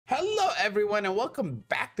Hello everyone and welcome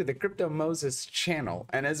back to the Crypto Moses channel.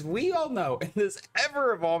 And as we all know, in this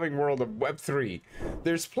ever-evolving world of Web3,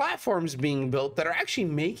 there's platforms being built that are actually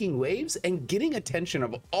making waves and getting attention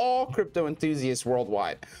of all crypto enthusiasts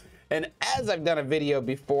worldwide. And as I've done a video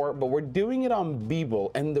before, but we're doing it on Beoble,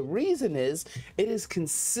 and the reason is it is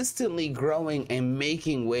consistently growing and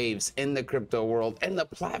making waves in the crypto world, and the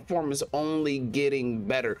platform is only getting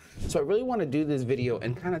better. So I really want to do this video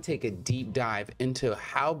and kind of take a deep dive into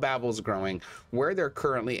how Beoble's growing, where they're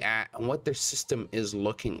currently at, and what their system is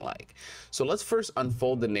looking like. So let's first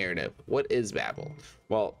unfold the narrative. What is Beoble?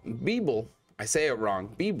 Well, Beoble, I say it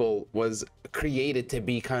wrong, Beoble was created to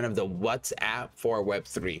be kind of the WhatsApp for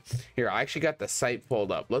Web3. Here, I actually got the site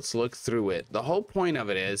pulled up. Let's look through it. The whole point of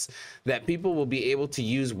it is that people will be able to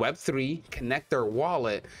use Web3, connect their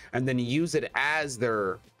wallet, and then use it as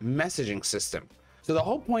their messaging system. So the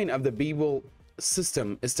whole point of the Beoble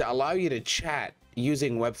system is to allow you to chat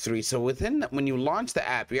using Web3. So when you launch the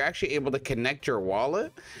app, you're actually able to connect your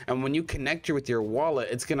wallet, and when you connect with your wallet,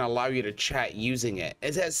 it's going to allow you to chat using it.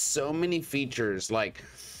 It has so many features. Like,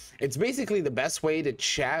 it's basically the best way to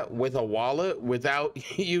chat with a wallet without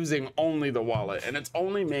using only the wallet, and it's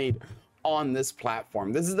only made on this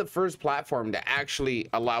platform. This is the first platform to actually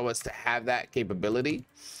allow us to have that capability.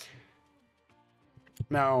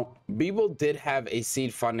 Now, Beoble did have a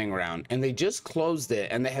seed funding round, and they just closed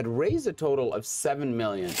it, and they had raised a total of 7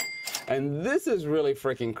 million. And this is really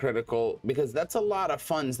freaking critical because that's a lot of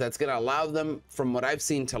funds that's going to allow them, from what I've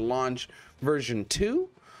seen, to launch version 2.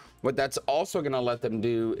 What that's also going to let them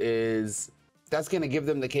do is that's going to give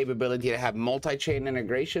them the capability to have multi-chain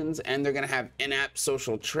integrations, and they're going to have in-app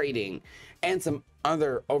social trading and some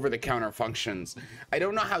other over-the-counter functions. I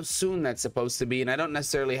don't know how soon that's supposed to be, and I don't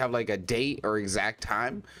necessarily have like a date or exact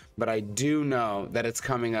time, but I do know that it's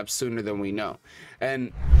coming up sooner than we know.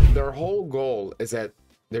 And their whole goal is that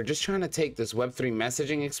they're just trying to take this Web3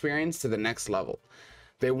 messaging experience to the next level.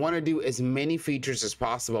 They want to do as many features as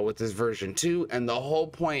possible with this version 2, and the whole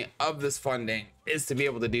point of this funding is to be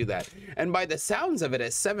able to do that. And by the sounds of it,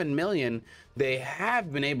 at 7 million, they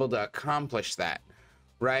have been able to accomplish that,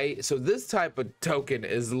 right? So this type of token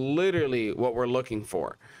is literally what we're looking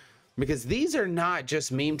for, because these are not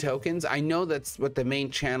just meme tokens. I know that's what the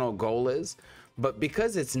main channel goal is, but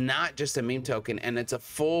because it's not just a meme token and it's a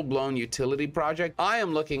full-blown utility project, I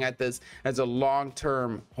am looking at this as a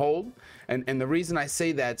long-term hold. And the reason I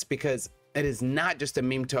say that's because it is not just a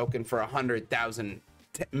meme token for 100,000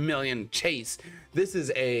 million chase. This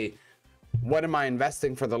is a, what am I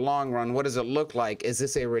investing for the long run? What does it look like? Is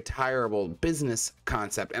this a retirable business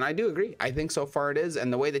concept? And I do agree. I think so far it is.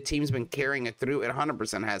 And the way the team's been carrying it through, it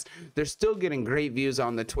 100% has. They're still getting great views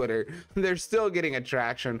on the Twitter. They're still getting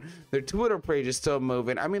attraction. Their Twitter page is still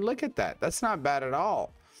moving. I mean, look at that. That's not bad at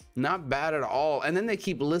all. Not bad at all. And then they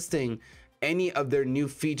keep listing any of their new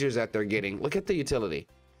features that they're getting. Look at the utility.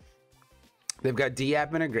 They've got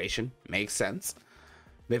Dapp integration. Makes sense.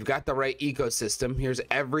 They've got the right ecosystem. Here's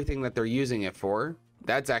everything that they're using it for.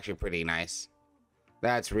 That's actually pretty nice.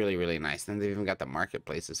 That's really, really nice. And they've even got the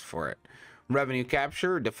marketplaces for it. Revenue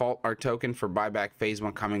capture, default our token for buyback phase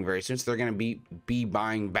 1 coming very soon. So they're going to be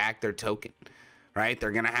buying back their token, right?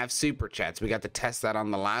 They're going to have super chats. We got to test that on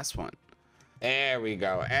the last one. There we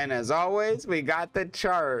go. And as always, we got the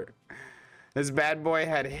chart. This bad boy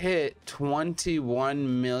had hit $21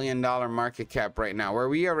 million market cap right now. Where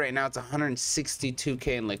we are right now, it's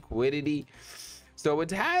 162K in liquidity. So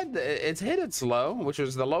it's hit its low, which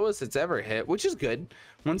was the lowest it's ever hit, which is good.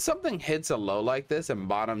 When something hits a low like this and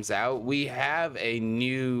bottoms out, we have a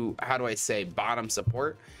new, how do I say, bottom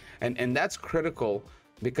support. And that's critical,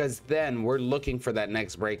 because then we're looking for that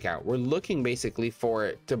next breakout. We're looking basically for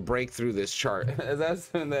it to break through this chart. That's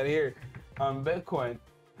that here on Bitcoin.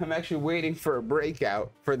 I'm actually waiting for a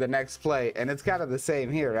breakout for the next play, and it's kind of the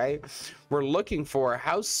same here, right? We're looking for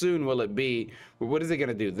how soon will it be? What is it going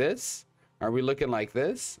to do? This? Are we looking like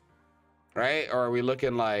this? Right? Or are we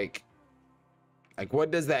looking like what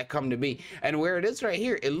does that come to be? And where it is right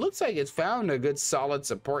here, it looks like it's found a good solid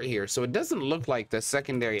support here. So it doesn't look like the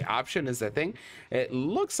secondary option is the thing. It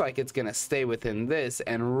looks like it's going to stay within this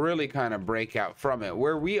and really kind of break out from it.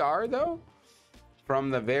 Where we are, though, from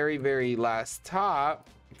the very, very last top,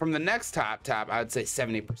 from the next top, I would say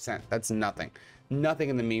 70%. That's nothing. Nothing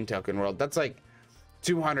in the meme token world. That's like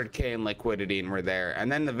 200K in liquidity, and we're there.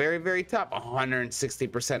 And then the very, very top,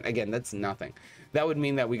 160%. Again, that's nothing. That would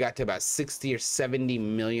mean that we got to about 60 or 70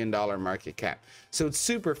 million dollar market cap. So it's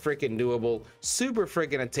super freaking doable, super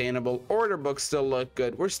freaking attainable. Order books still look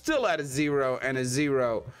good. We're still at a 0 and a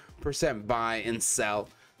 0% buy and sell.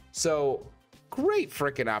 So great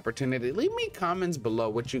freaking opportunity. Leave me comments below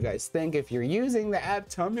what you guys think. If you're using the app,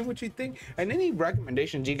 tell me what you think, and any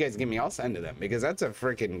recommendations you guys give me, I'll send to them, because that's a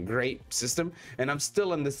freaking great system. And I'm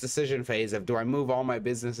still in this decision phase of, do I move all my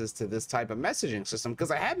businesses to this type of messaging system? Because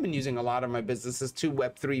I have been using a lot of my businesses to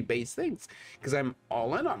Web3 based things, because I'm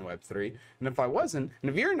all in on Web3. And if I wasn't, and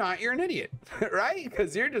if you're not, you're an idiot, right?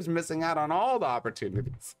 Because you're just missing out on all the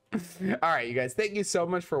opportunities. All right, you guys, thank you so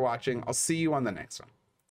much for watching. I'll see you on the next one.